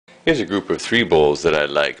Here's a group of 3 bowls that I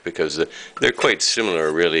like because they're quite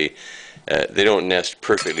similar, really. They don't nest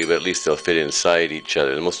perfectly, but at least they'll fit inside each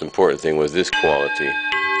other. The most important thing was this quality.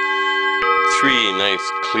 3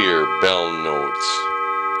 nice, clear bell notes.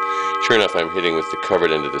 Sure enough, I'm hitting with the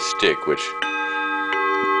covered end of the stick, which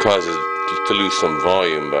causes to lose some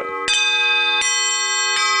volume, but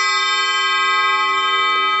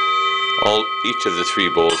each of the 3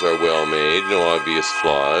 bowls are well made, no obvious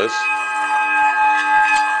flaws.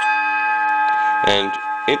 And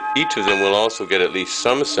each of them will also get at least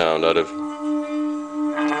some sound out of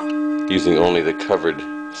using only the covered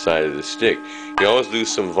side of the stick. You always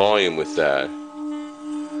lose some volume with that,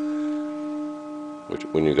 which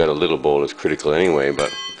when you've got a little bowl is critical anyway,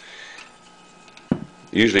 but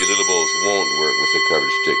usually little bowls won't work with a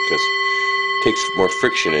covered stick because it takes more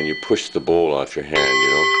friction and you push the bowl off your hand, you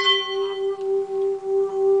know.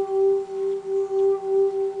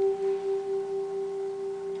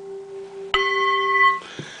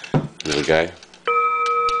 Little guy.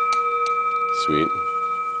 Sweet.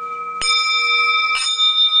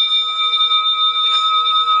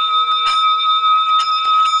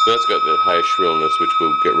 So that's got the high shrillness, which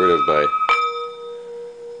we'll get rid of by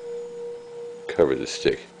cover the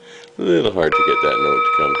stick. A little hard to get that note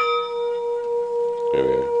to come. There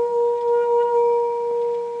we are.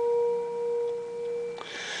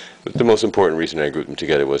 But the most important reason I grouped them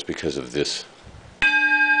together was because of this